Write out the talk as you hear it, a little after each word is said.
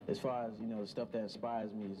as far as, the stuff that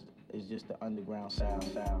inspires me is just the underground sound.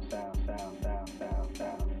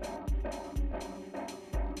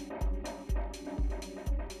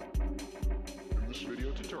 This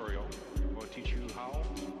video tutorial will teach you how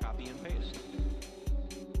to copy and paste.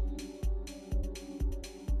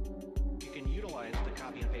 You can utilize the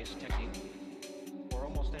copy and paste technique for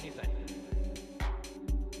almost anything.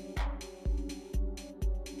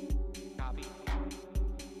 Copy,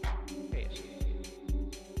 paste,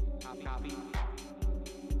 copy,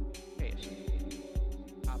 paste,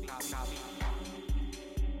 copy,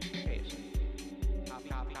 paste,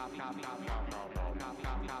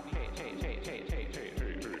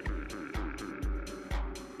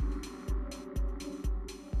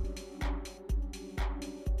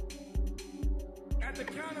 At the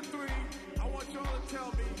count of three, I want y'all to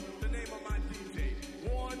tell me the name of my DJ.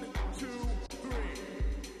 1, 2,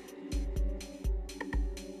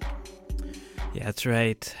 3. Yeah, that's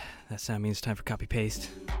right. That sound means time for copy paste.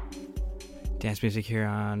 Dance music here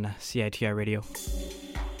on CITR Radio.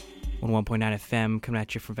 101.9 FM coming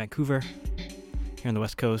at you from Vancouver, here on the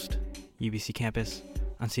West Coast, UBC campus,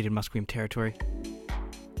 unceded Musqueam territory.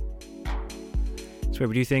 It's where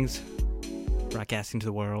we do things, broadcasting to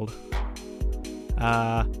the world.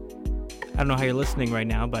 I don't know how you're listening right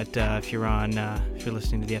now, but if you're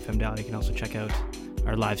listening to the FM dial, you can also check out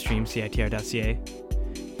our live stream, citr.ca.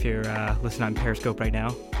 If you're listening on Periscope right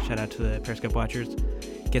now, shout out to the Periscope watchers.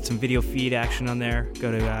 Get some video feed action on there.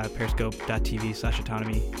 Go to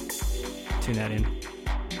periscope.tv/autonomy. Tune that in.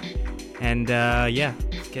 And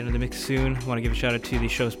let's get into the mix soon. I want to give a shout out to the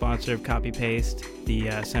show sponsor of Copy Paste,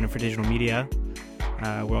 the Center for Digital Media,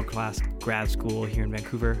 world-class grad school here in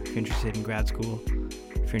Vancouver. If you're interested in grad school,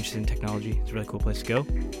 if you're interested in technology, it's a really cool place to go.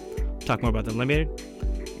 We'll talk more about that later.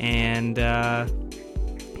 And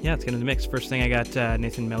let's get into the mix. First thing, I got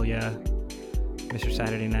Nathan Melia, Mr.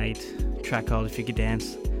 Saturday Night, track called If You Could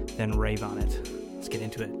Dance, Then Rave on It. Let's get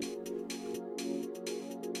into it.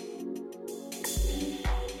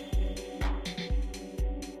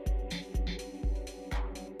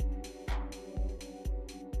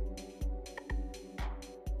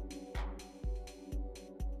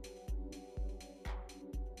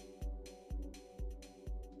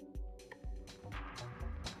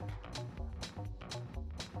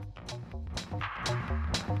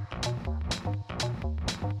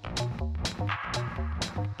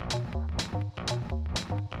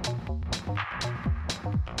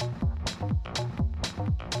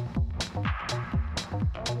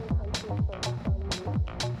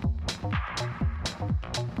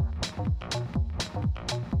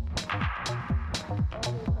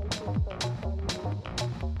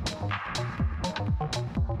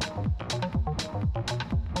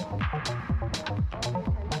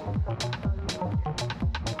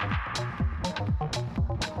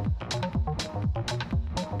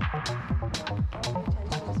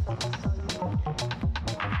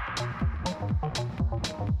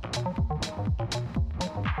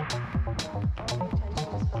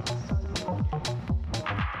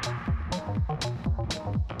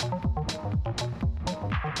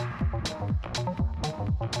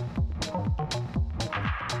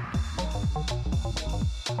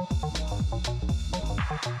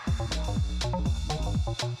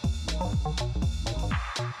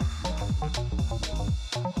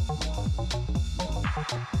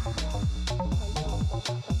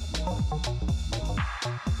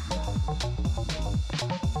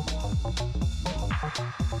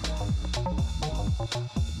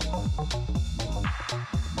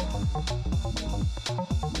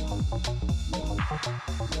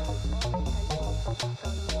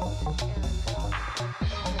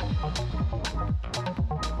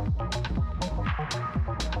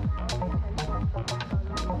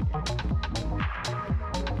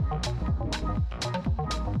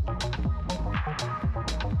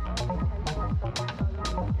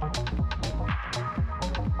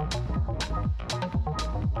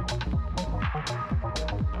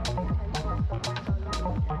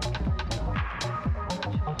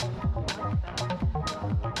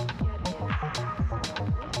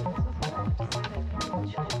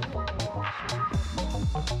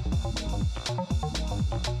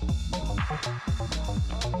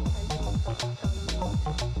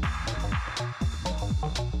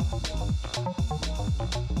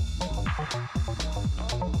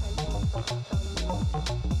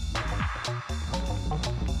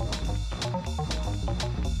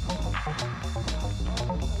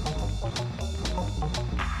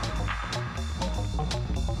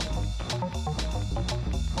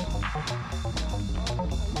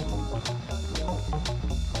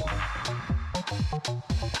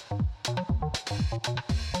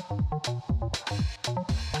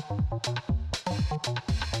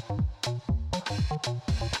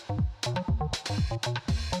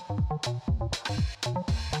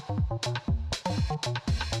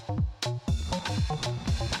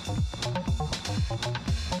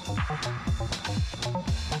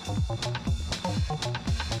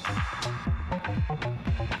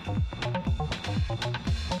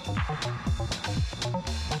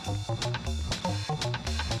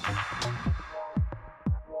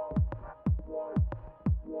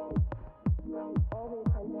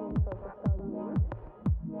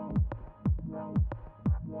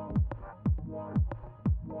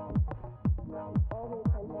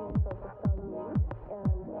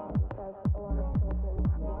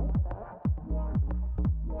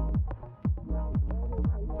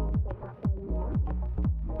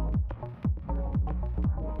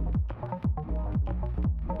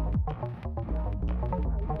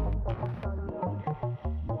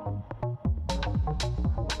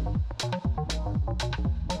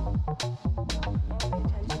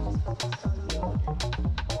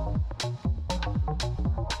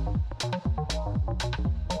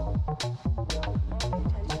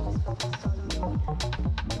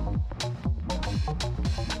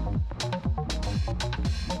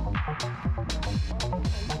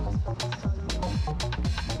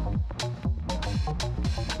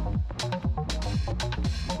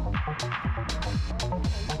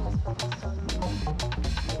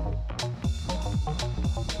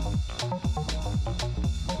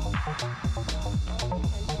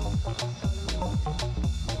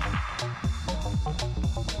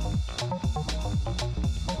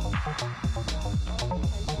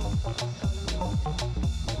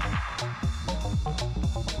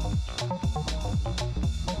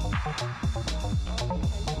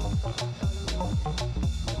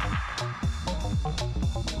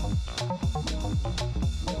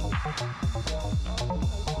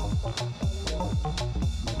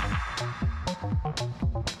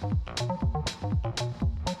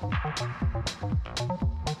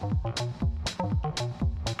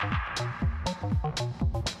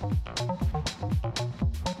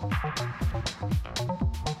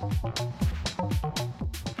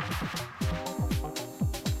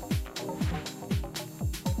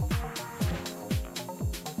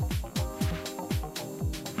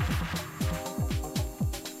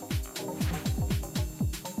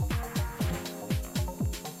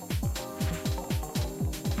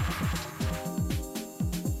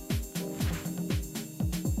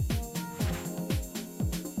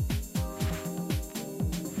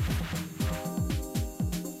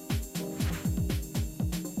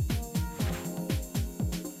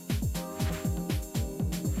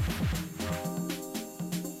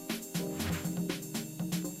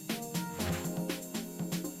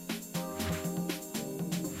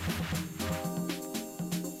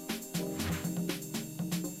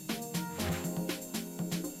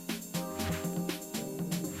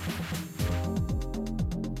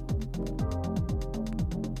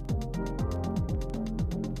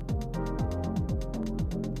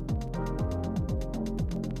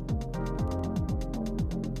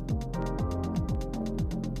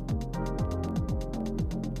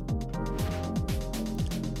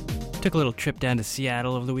 Took a little trip down to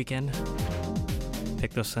Seattle over the weekend.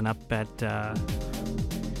 Picked this one up at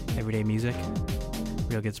Everyday Music.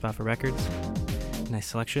 Real good spot for records. Nice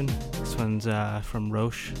selection. This one's from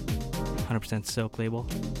Roche, 100% Silk label.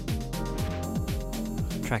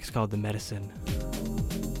 The track's called The Medicine.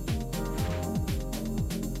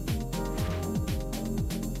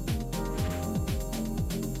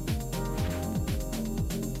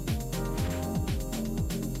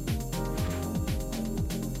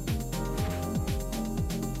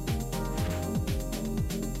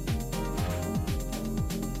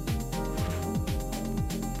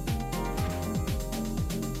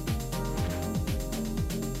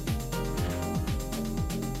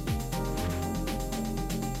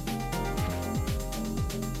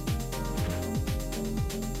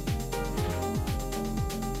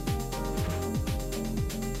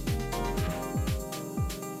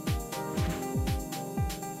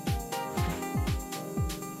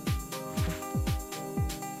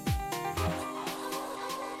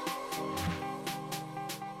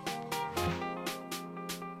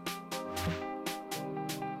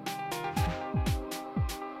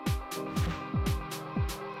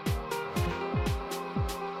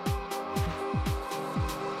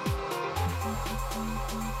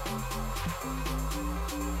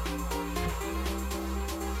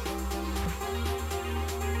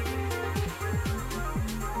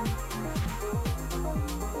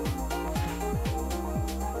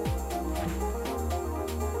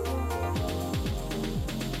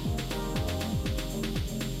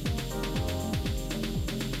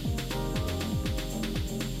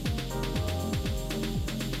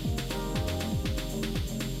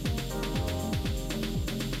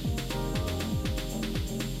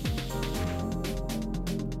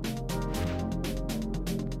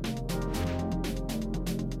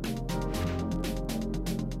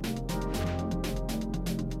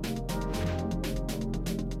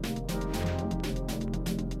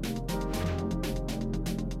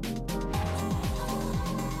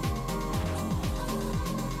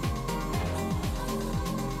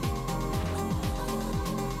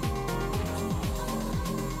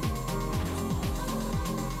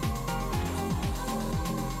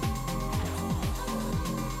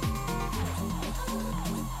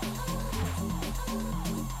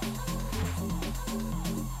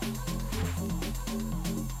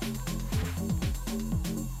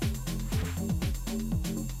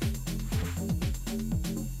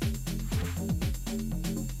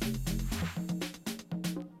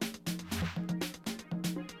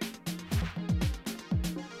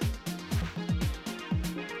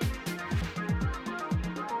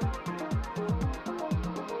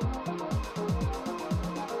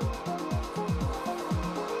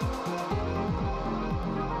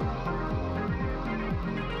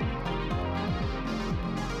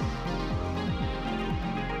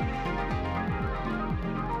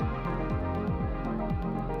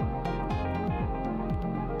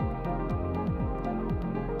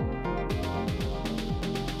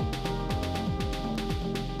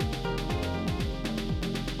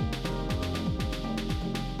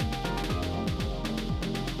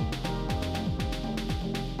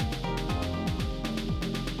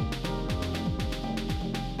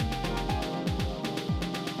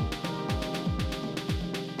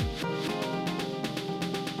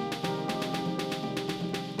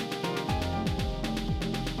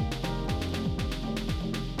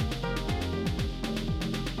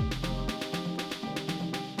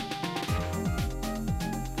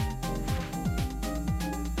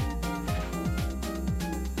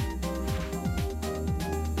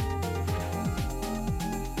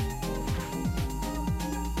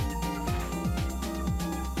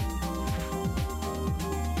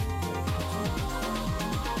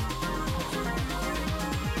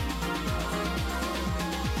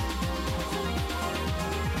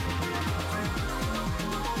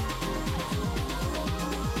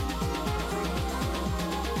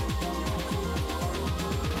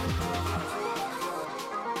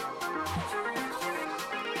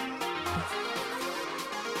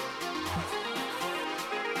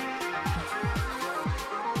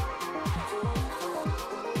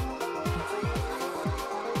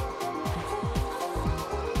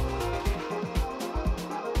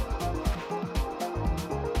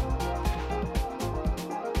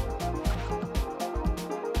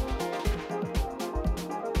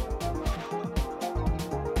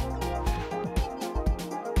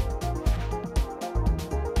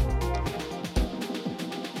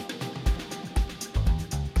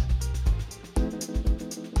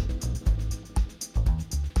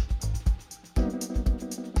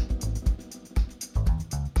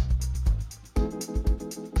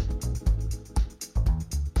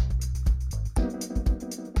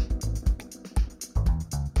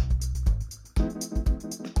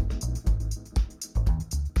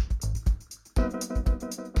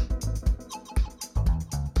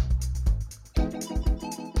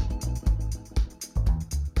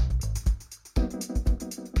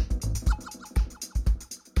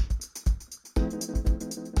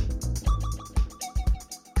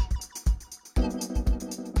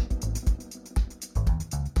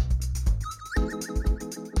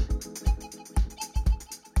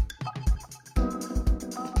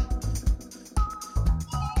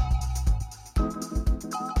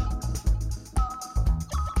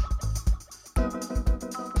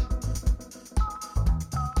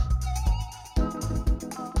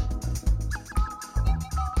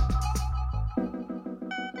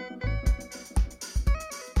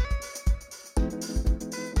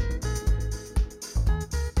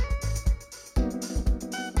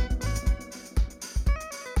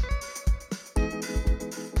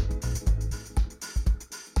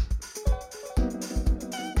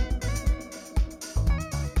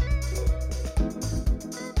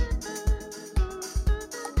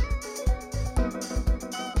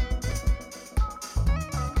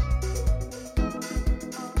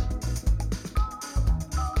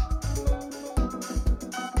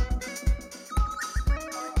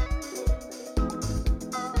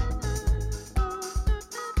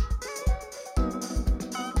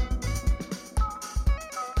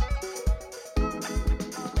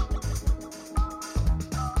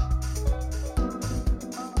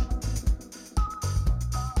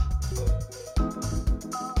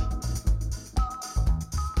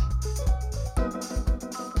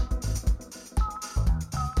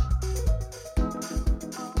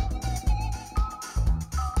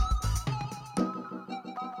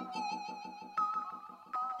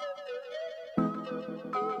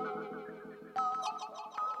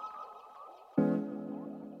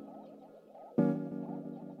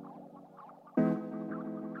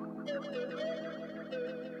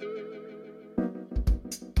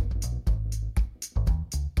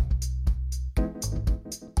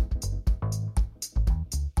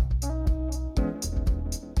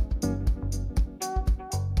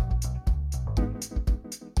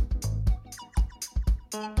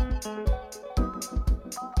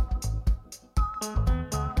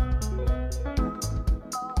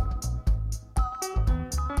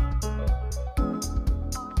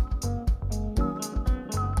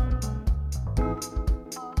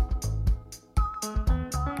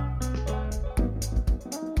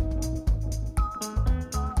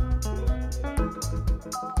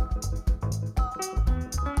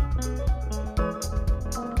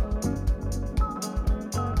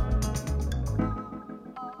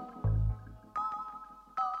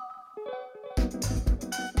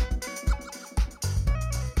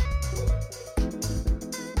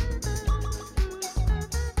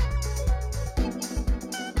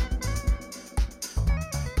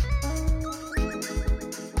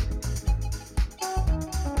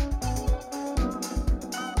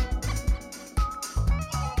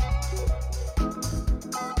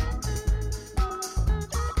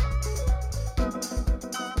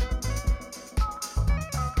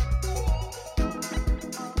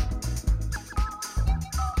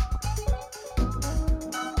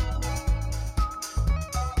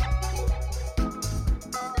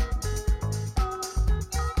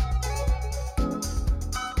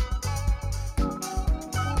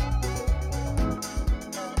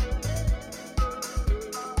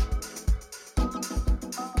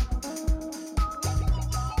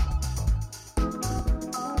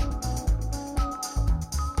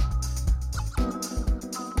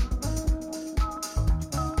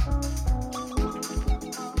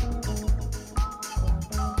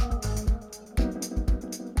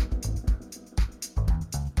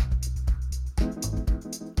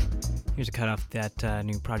 Here's a cut off that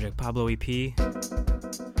new Project Pablo EP. Played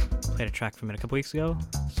a track from it a couple weeks ago.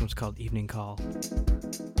 This one's called Evening Call.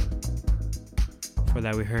 Before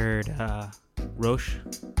that we heard Roche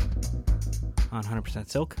on 100%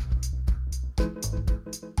 Silk.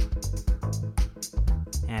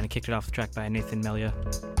 And I kicked it off the track by Nathan Melia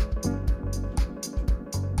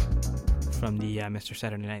from the Mr.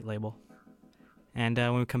 Saturday Night label. And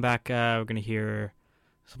when we come back, we're going to hear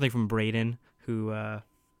something from Braden, who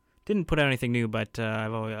didn't put out anything new, but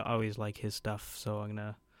I've always liked his stuff, so I'm going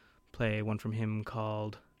to play one from him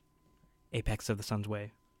called Apex of the Sun's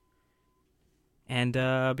Way. And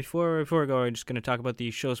before we go, I'm just going to talk about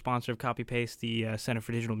the show sponsor of Copy Paste, the Center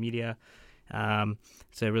for Digital Media.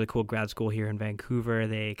 It's a really cool grad school here in Vancouver.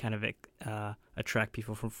 They kind of attract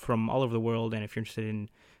people from all over the world, and if you're interested in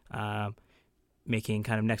making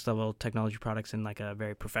kind of next-level technology products in like a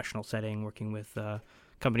very professional setting, working with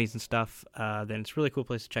companies and stuff, then it's a really cool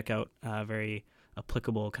place to check out. Very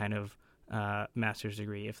applicable kind of master's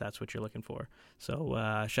degree if that's what you're looking for.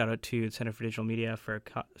 So shout out to the Center for Digital Media for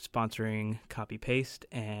sponsoring Copy Paste,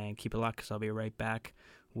 and keep it locked because I'll be right back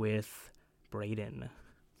with Braden.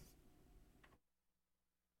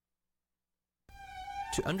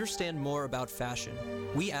 To understand more about fashion,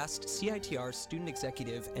 we asked CITR student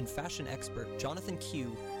executive and fashion expert Jonathan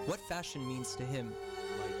Q what fashion means to him.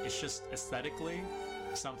 Like, it's just aesthetically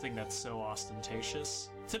something that's so ostentatious.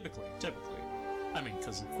 Typically. I mean,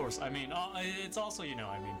 because of course, I mean, it's also, you know,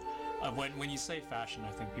 I mean, when you say fashion,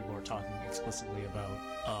 I think people are talking explicitly about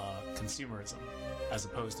consumerism, as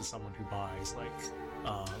opposed to someone who buys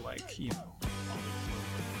like you know,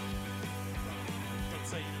 let's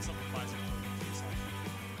say, you know, someone buys a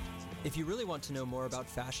If you really want to know more about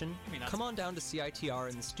fashion, come on down to CITR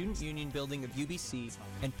in the Student Union building of UBC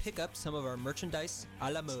and pick up some of our merchandise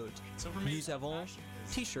à la mode. Nous avons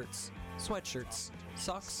t-shirts, sweatshirts,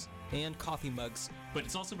 socks, and coffee mugs. But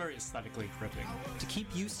it's also very aesthetically gripping. To keep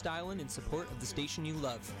you styling in support of the station you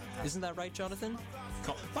love. Isn't that right, Jonathan?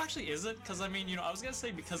 Well, actually, is it? Because, I mean, you know, I was going to say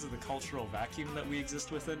because of the cultural vacuum that we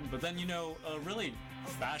exist within, but then, you know, really,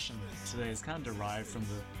 fashion today is kind of derived from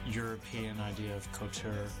the European idea of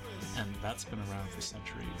couture, and that's been around for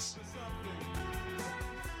centuries.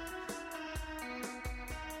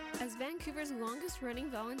 As Vancouver's longest-running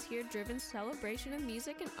volunteer-driven celebration of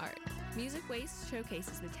music and art, Music Waste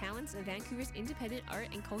showcases the talents of Vancouver's independent art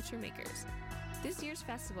and culture makers. This year's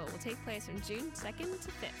festival will take place from June 2nd to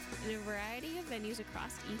 5th in a variety of venues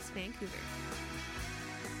across East Vancouver.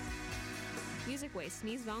 Music Waste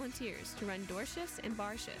needs volunteers to run door shifts and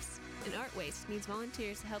bar shifts, and Art Waste needs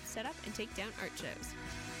volunteers to help set up and take down art shows.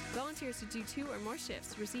 Volunteers who do 2 or more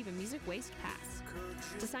shifts receive a Music Waste pass.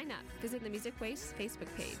 To sign up, visit the Music Waste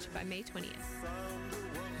Facebook page by May 20th.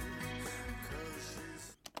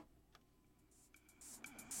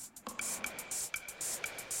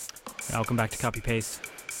 Welcome back to Copy Paste.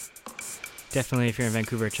 Definitely, if you're in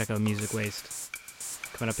Vancouver, check out Music Waste.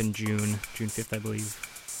 Coming up in June 5th, I believe.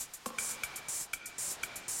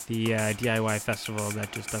 The DIY festival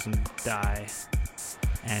that just doesn't die.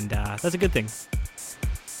 And that's a good thing.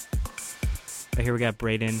 Right here we got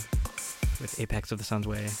Braden with Apex of the Sun's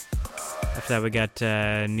Way. After that we got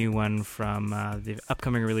a new one from the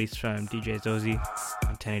upcoming release from DJ Zozy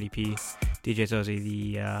on 1080p. DJ Zozy,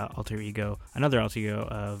 the another alter ego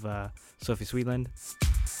of Sophie Sweetland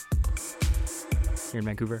here in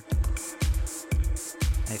Vancouver.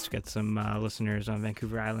 Nice to get some listeners on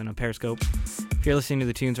Vancouver Island on Periscope. If you're listening to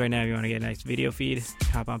the tunes right now, if you want to get a nice video feed,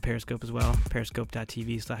 hop on Periscope as well.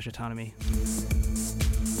 Periscope.tv/autonomy.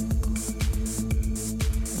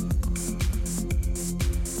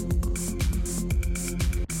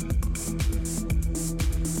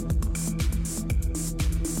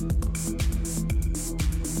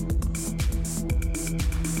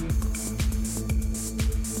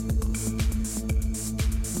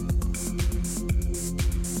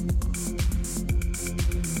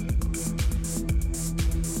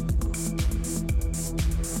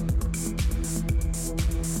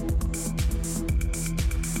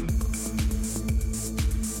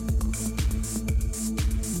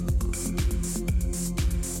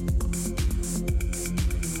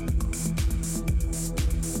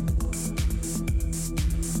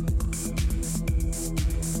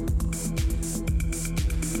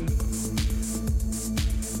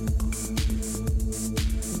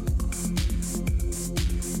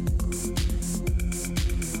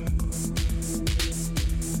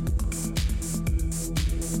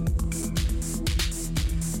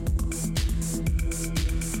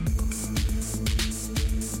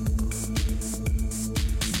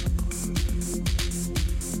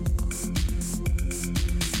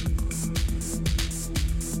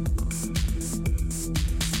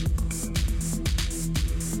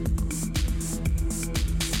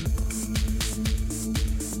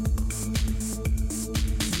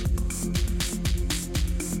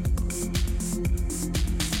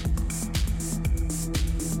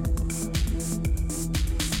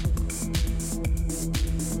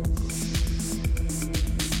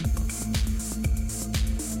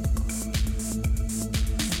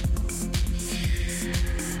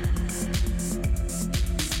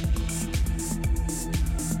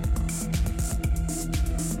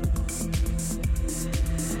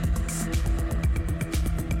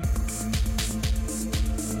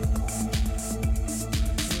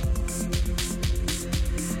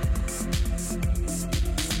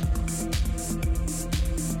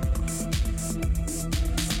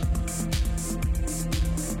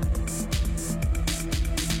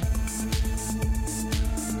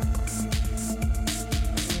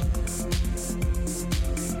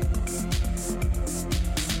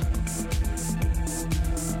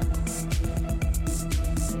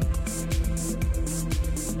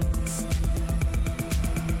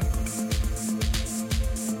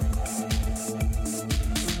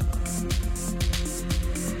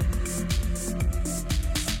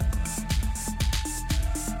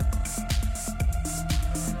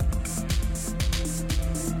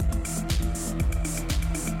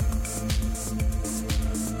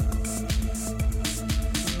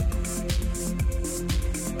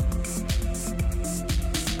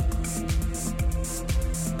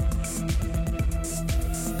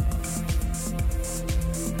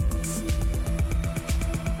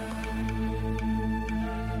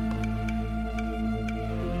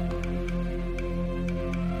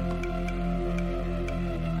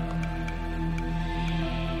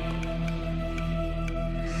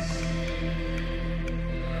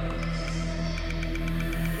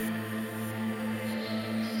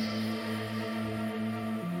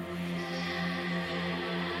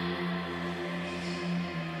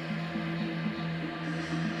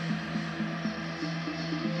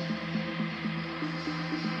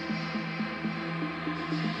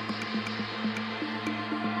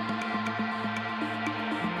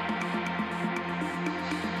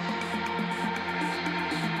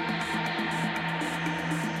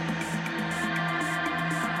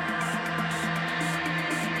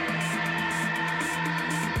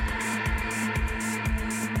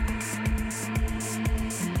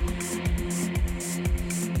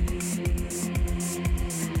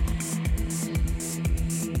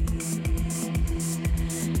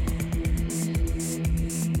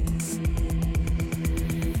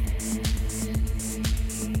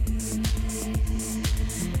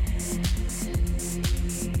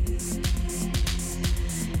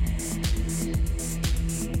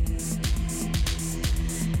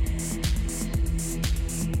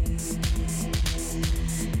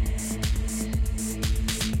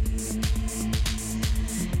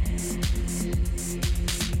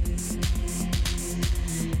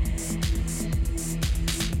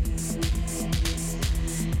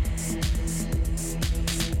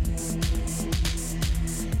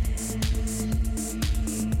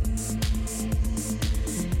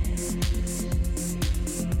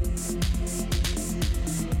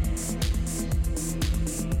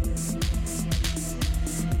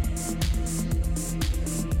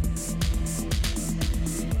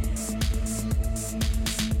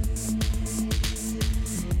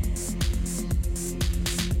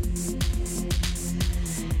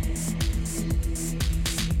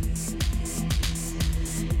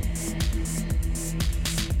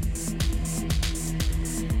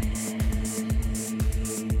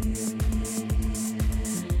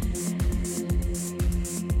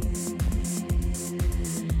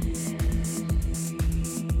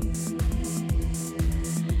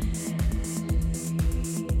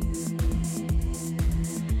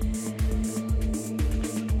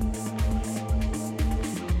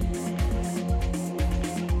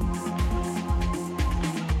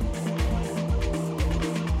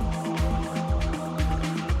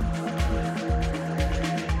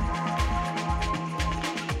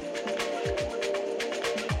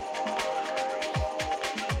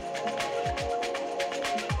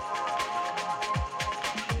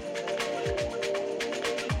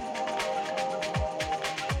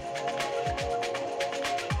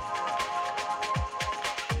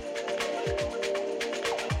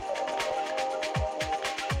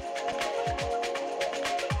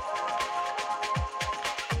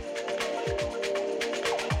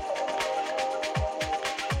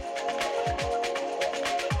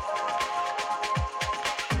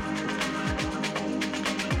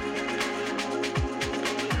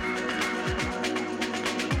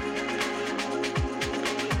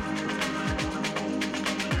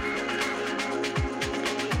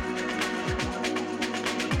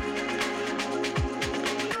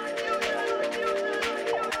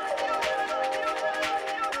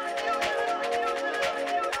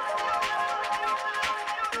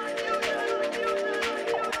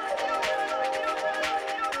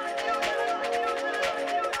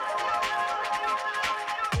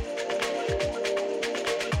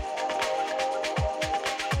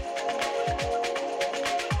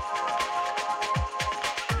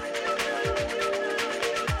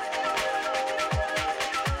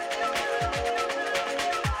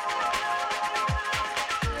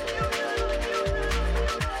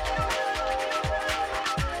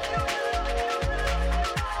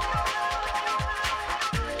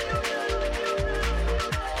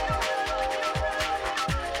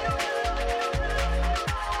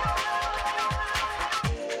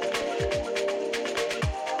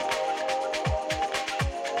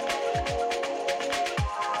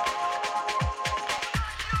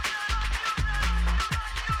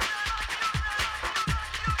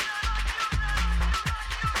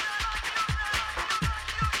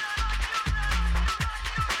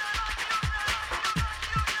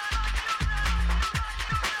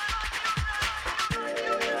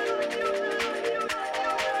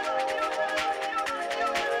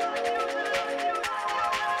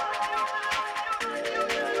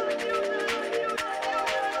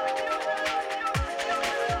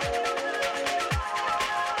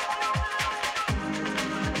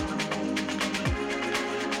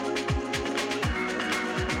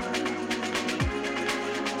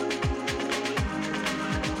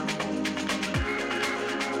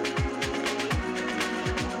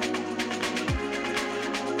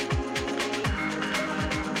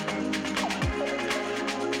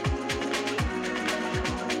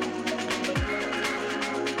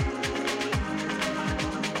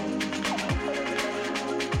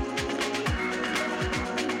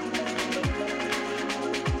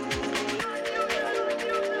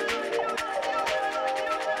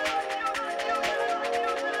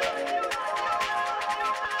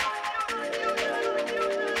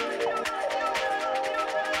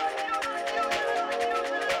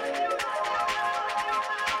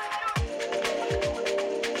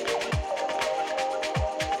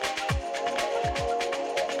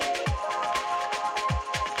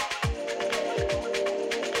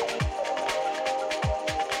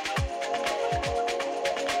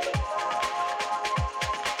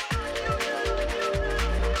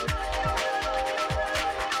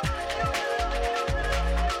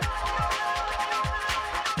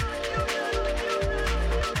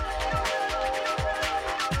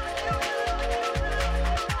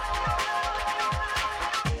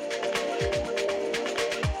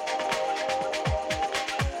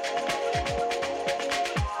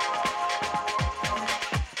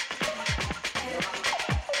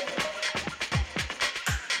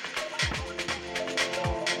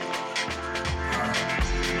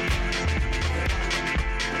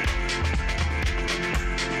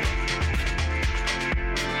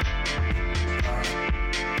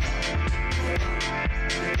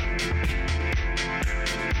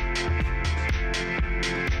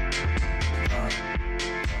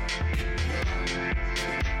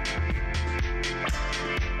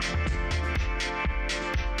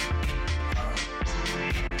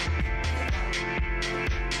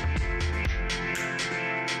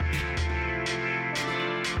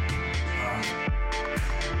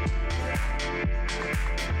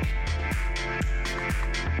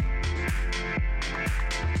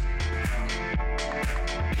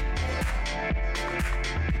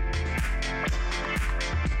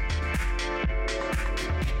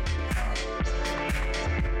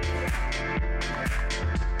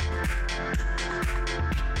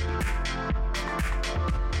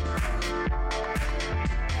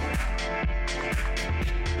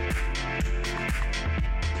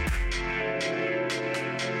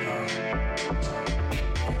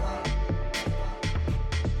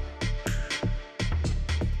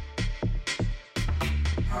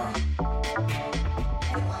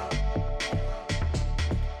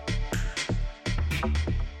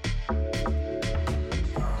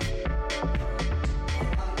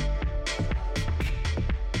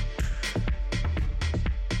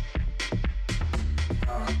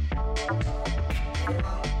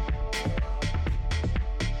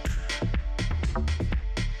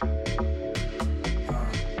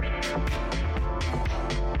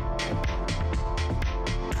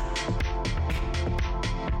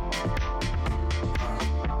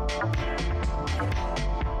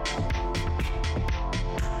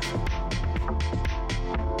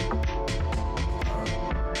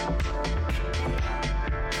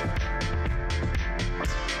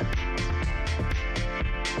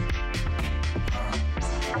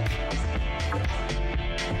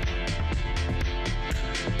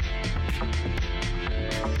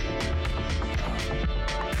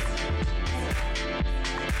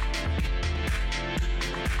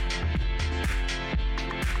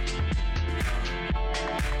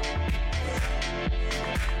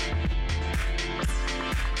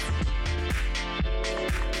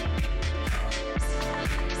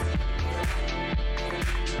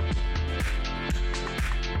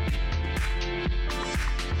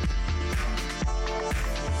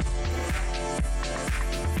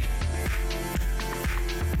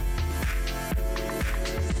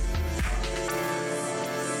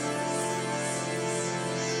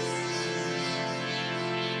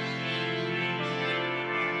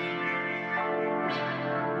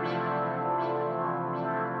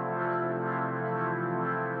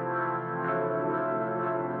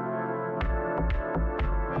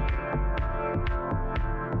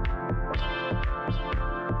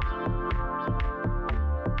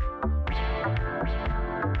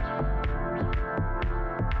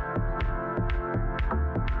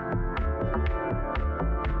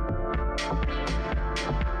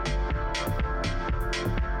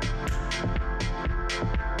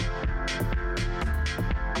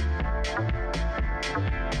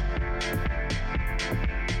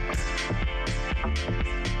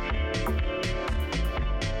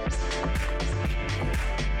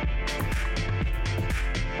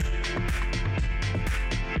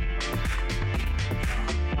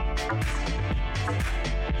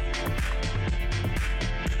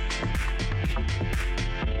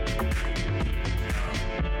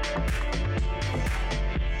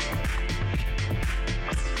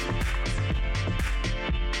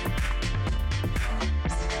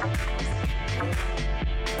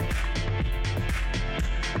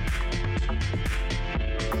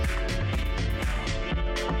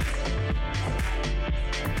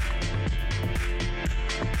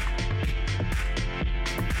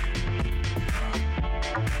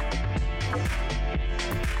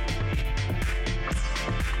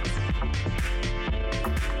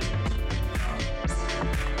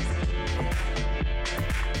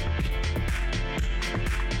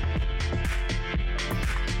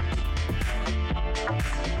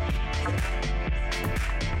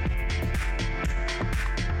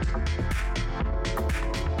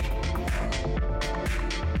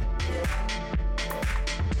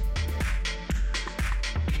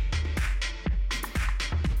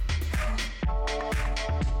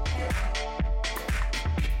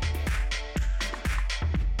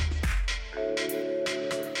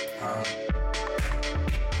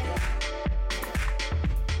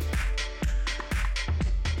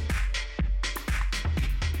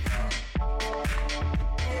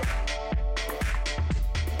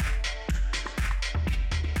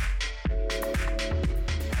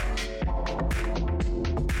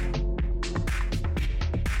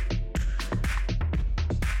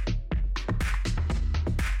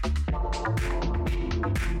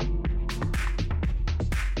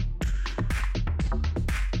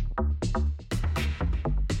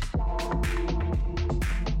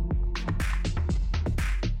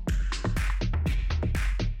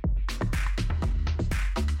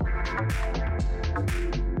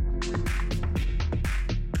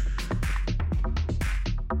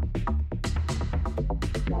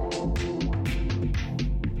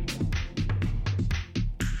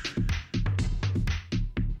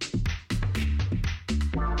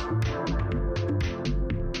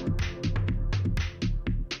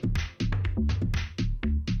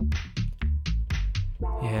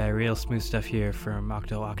 Yeah, real smooth stuff here from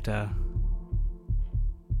Octo Octa.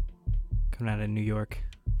 Coming out of New York.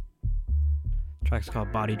 Track's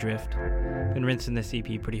called Body Drift. Been rinsing this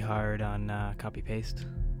EP pretty hard on Copy Paste.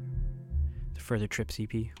 The Further Trips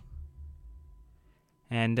EP.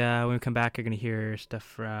 And when we come back, you're going to hear stuff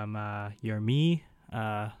from You're Me,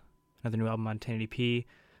 another new album on 1080p,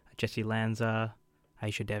 Jesse Lanza,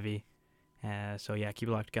 Aisha Devi. So yeah, keep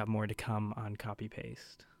it locked. Got more to come on Copy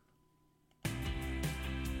Paste.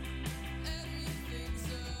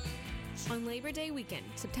 On Labor Day weekend,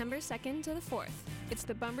 September 2nd to the 4th, it's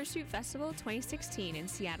the Bumbershoot Festival 2016 in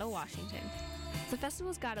Seattle, Washington. The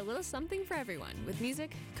festival's got a little something for everyone, with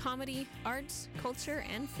music, comedy, arts, culture,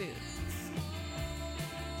 and food.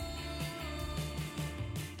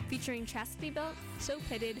 Featuring Chastity Belt, So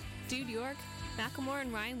Pitted, Dude York, Macklemore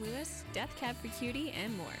and Ryan Lewis, Death Cab for Cutie,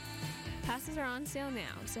 and more. Passes are on sale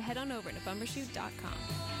now, so head on over to bumbershoot.com.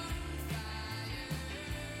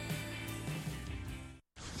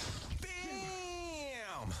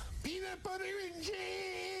 Peanut butter and jam!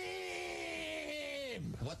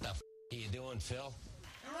 What the f*** are you doing, Phil?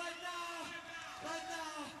 And right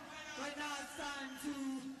now it's time to...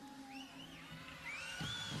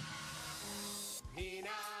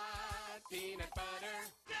 Peanut butter.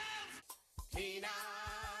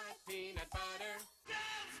 Peanut butter.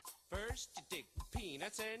 First you dig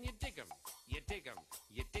peanuts and you dig 'em. You dig 'em.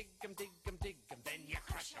 You dig 'em, dig 'em, dig 'em. Then you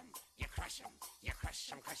crush 'em. You crush 'em. You crush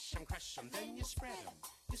 'em, crush 'em, crush 'em. Then you spread 'em.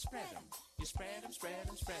 You spread 'em. You spread 'em, spread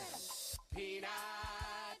 'em, spread 'em.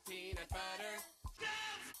 Peanut butter.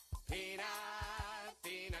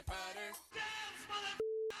 Peanut butter.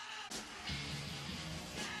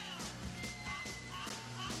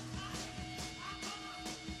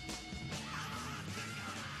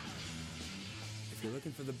 If you're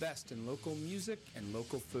looking for the best in local music and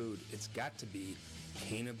local food, it's got to be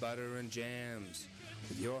Peanut Butter and Jams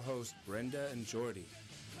with your host Brenda and Jordy,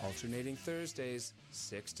 alternating Thursdays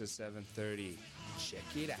 6 to 7:30.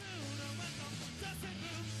 Check it out.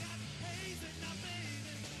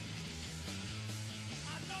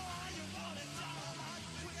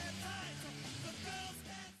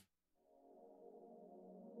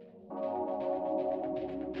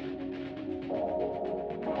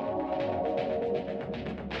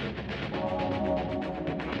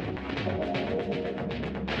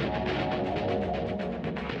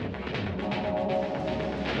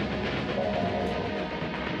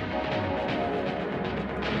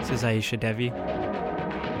 This is Aisha Devi.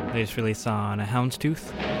 Latest release on a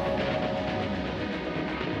Houndstooth.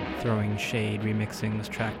 Throwing Shade, remixing this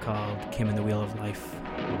track called Kim and the Wheel of Life.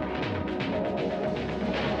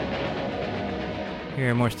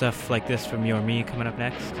 Hear more stuff like this from Your Me coming up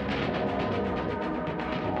next.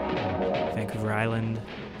 Vancouver Island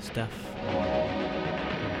stuff.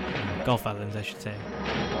 Gulf Islands, I should say.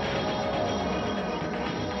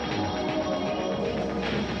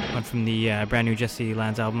 One from the brand new Jesse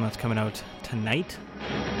Lanza album that's coming out tonight.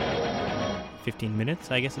 15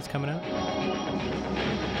 minutes, I guess it's coming out.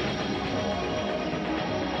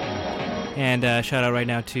 And shout out right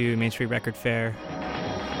now to Main Street Record Fair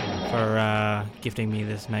for gifting me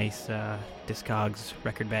this nice Discogs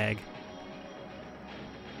record bag.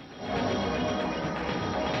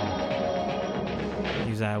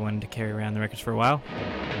 Use that one to carry around the records for a while.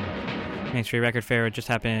 Main Street Record Fair just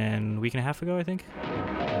happened a week and a half ago, I think.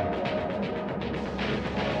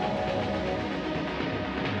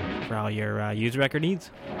 For all your used record needs.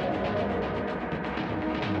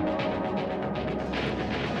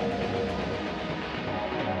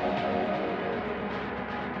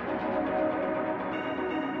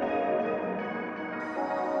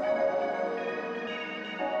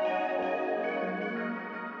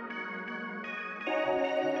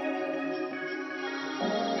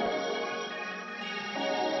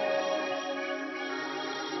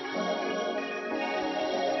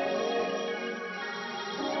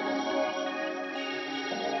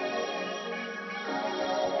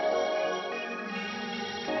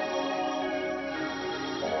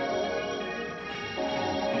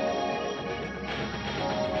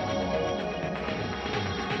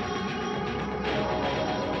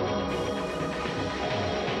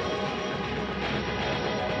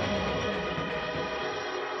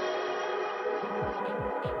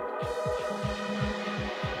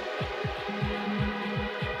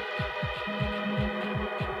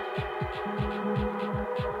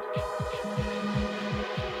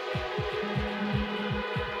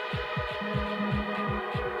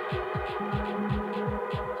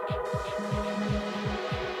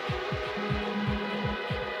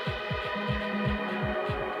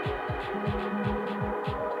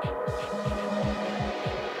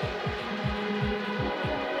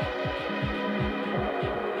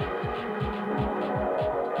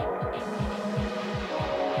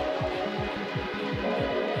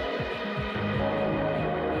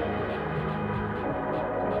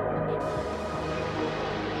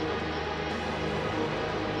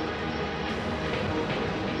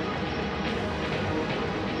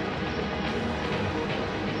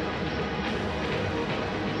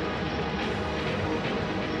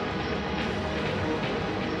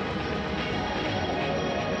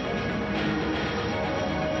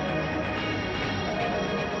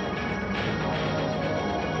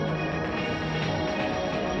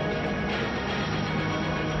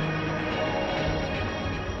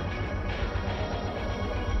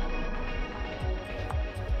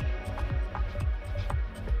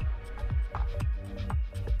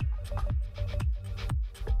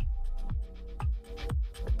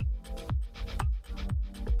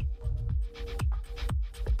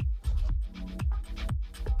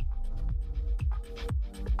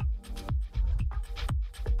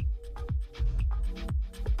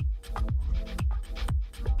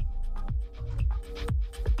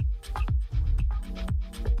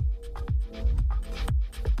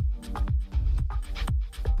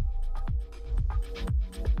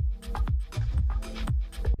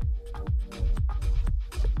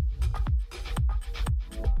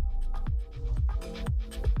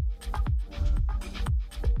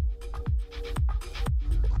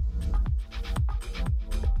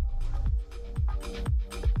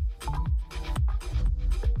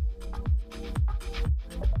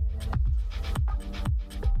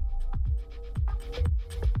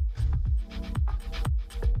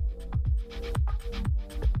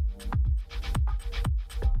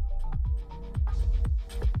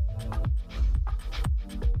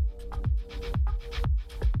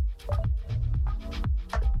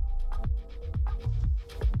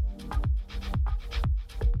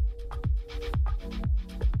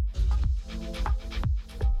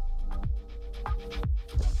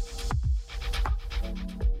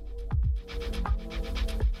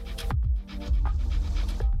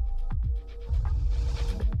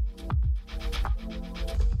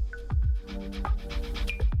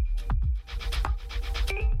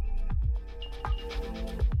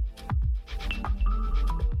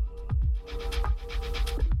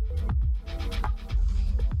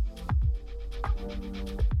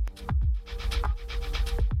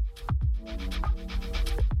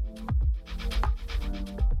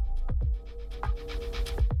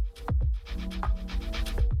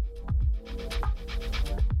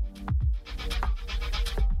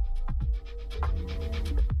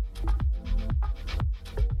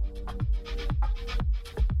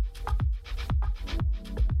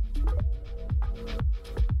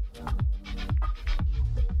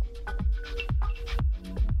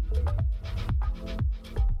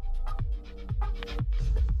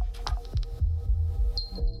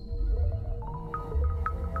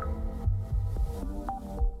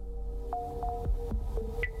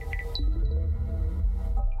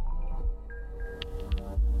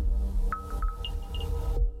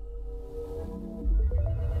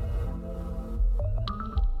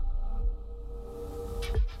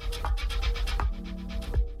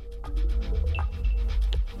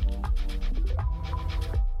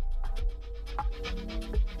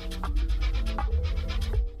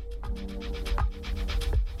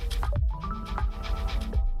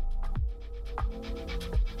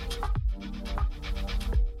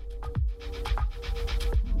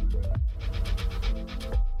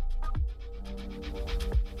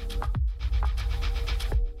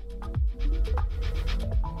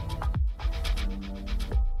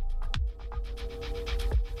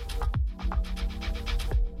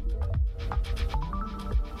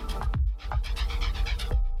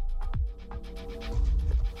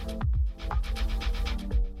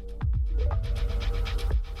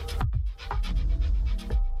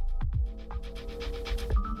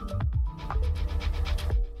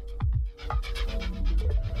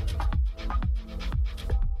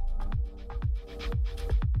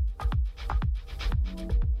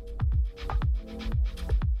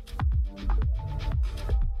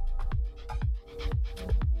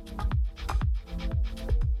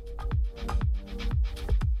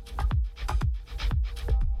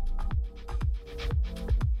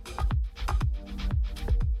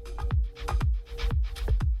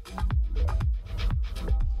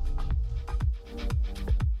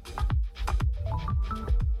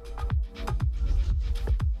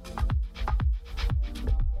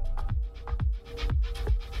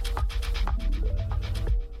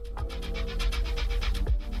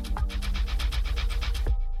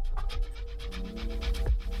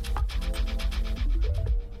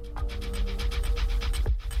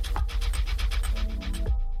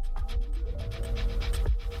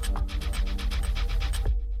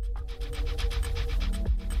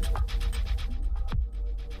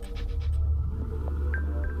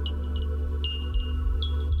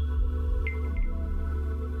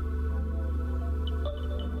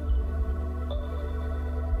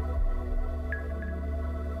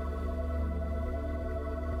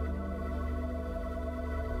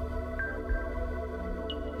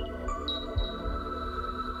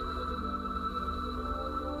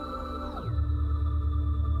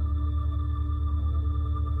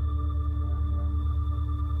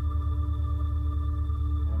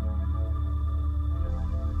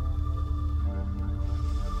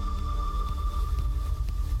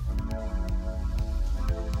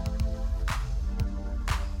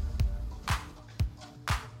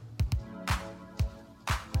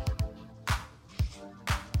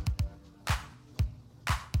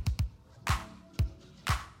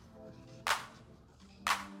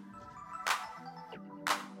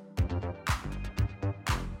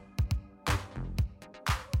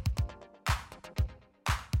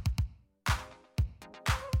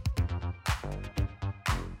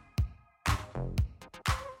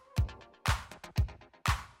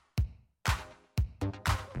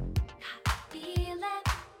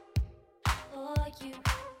 you.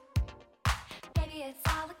 Baby, it's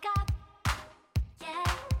all I got. Yeah,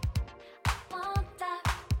 I wonder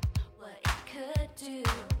what it could do.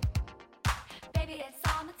 Baby, it's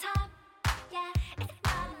all the time. Yeah, it's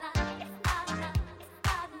not enough. It's not enough. It's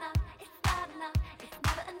not enough. It's not enough. It's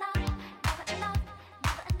never enough. Never enough.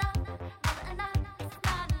 Never enough. Never enough. It's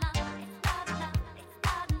not enough. It's not enough. It's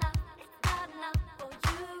not enough. It's not enough for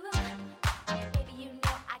you. Baby, you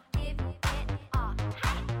know I give it all.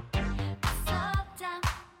 Hey, so down,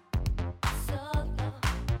 so low.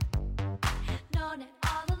 Known it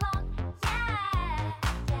all along. Yeah,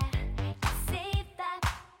 yeah. You say that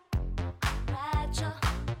I'm fragile.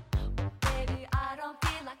 Baby, I don't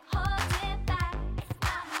feel like holding back. It's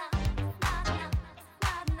not enough. It's not enough. It's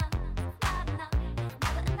not enough. It's not enough. It's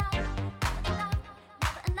never enough.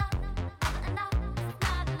 Never enough. Never enough. Never enough. It's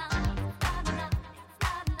not enough. It's not enough. It's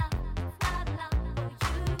not enough. It's not enough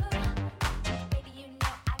for you. Baby, you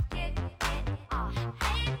know I give it all.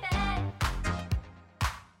 Hey, babe.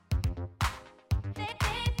 Baby,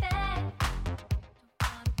 baby. Don't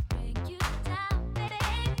wanna bring you down, baby,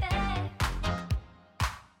 baby.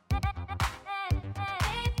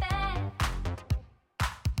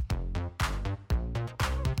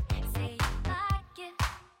 Say you like it,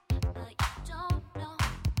 but you don't know.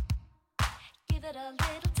 Give it a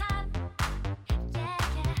little time. Yeah,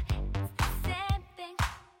 yeah, it's the same thing.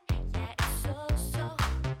 Yeah, it's so.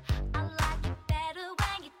 I like it better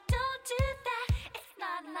when you don't do that. It's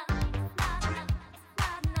not enough. It's not enough. It's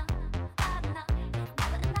not enough. It's not enough. It's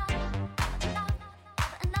never enough. Never enough.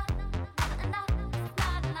 Never enough. Never enough. It's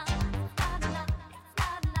not enough. It's not enough. It's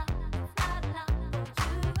not enough. It's not enough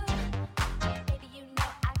for you. Baby, you know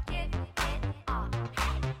I give it all.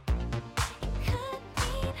 Hey, it could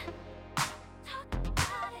mean talk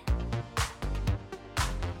about it.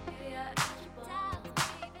 Baby, I keep on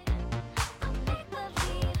baby. Don't make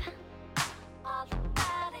believe all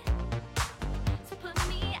about it. So put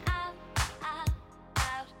me out. Got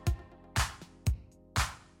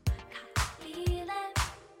a feeling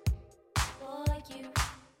for you.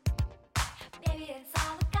 Baby, it's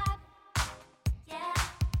all I got. Yeah,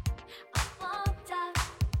 I wonder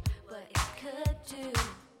what it could do.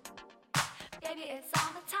 Baby, it's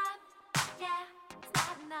all the time. Yeah, it's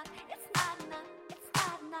not enough. It's not enough. It's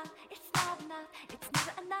not enough. It's not enough. It's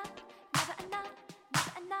never enough. Never enough.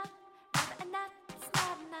 Never enough. Never enough. It's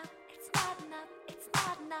not enough. It's not enough. It's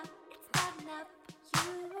not enough. It's not enough for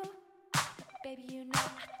you. Baby, you know I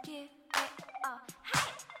give it all. Hey,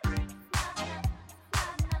 it's not enough. It's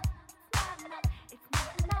not enough. It's not enough. It's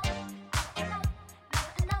never enough. Never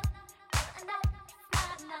enough. Never enough.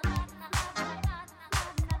 Never enough. It's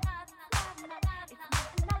not enough. It's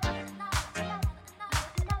not enough. It's not enough. It's never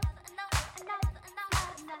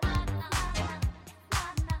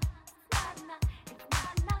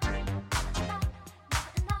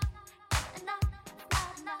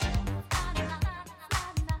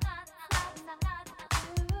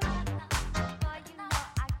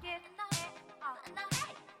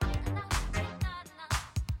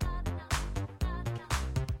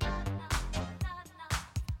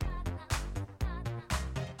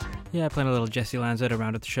Enough. Yeah, playing a little Jessie Lanza to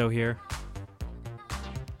round out the show here.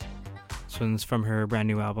 This one's from her brand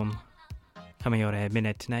new album, coming out at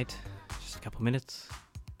midnight tonight. Just a couple minutes.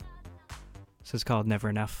 This is called Never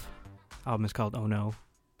Enough. Album is called Oh No.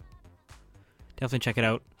 Definitely check it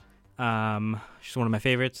out. She's one of my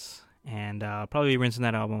favorites, and I'll probably be rinsing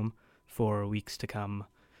that album for weeks to come.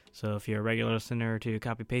 So if you're a regular listener to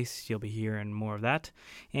Copy Paste, you'll be hearing more of that.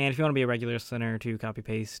 And if you want to be a regular listener to Copy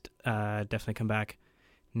Paste, definitely come back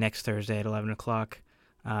next Thursday at 11 o'clock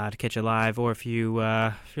to catch it live. Or if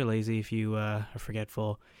you're lazy, if you are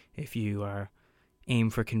forgetful, if you are aim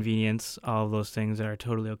for convenience, all of those things are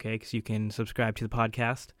totally okay, because you can subscribe to the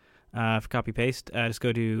podcast for Copy Paste. Just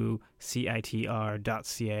go to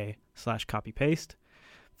citr.ca/copypaste.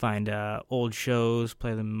 Find old shows,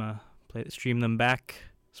 stream them back,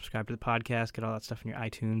 subscribe to the podcast, get all that stuff in your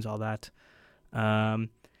iTunes, all that. I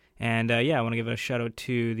want to give a shout out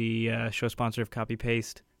to the show sponsor of Copy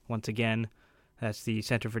Paste once again. That's the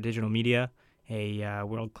Center for Digital Media, a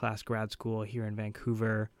world-class grad school here in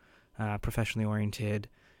Vancouver, professionally oriented,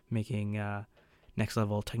 making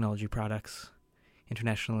next-level technology products,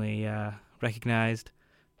 internationally recognized.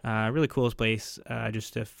 Really cool space.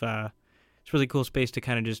 It's a really cool space to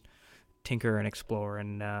kind of just tinker and explore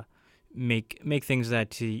and make things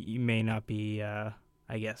that you may not be,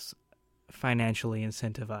 financially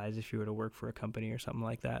incentivized if you were to work for a company or something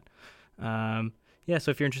like that. So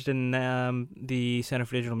if you're interested in the Center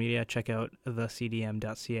for Digital Media, check out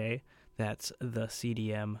thecdm.ca. That's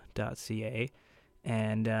thecdm.ca.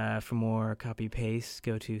 And for more copy-paste,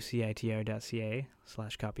 go to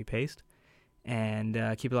citr.ca/copy-paste.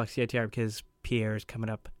 And keep it locked to CITR because Pierre is coming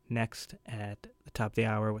up next at the top of the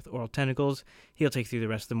hour with Oral Tentacles. He'll take you through the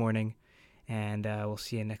rest of the morning. And we'll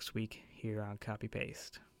see you next week here on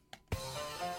Copy-Paste.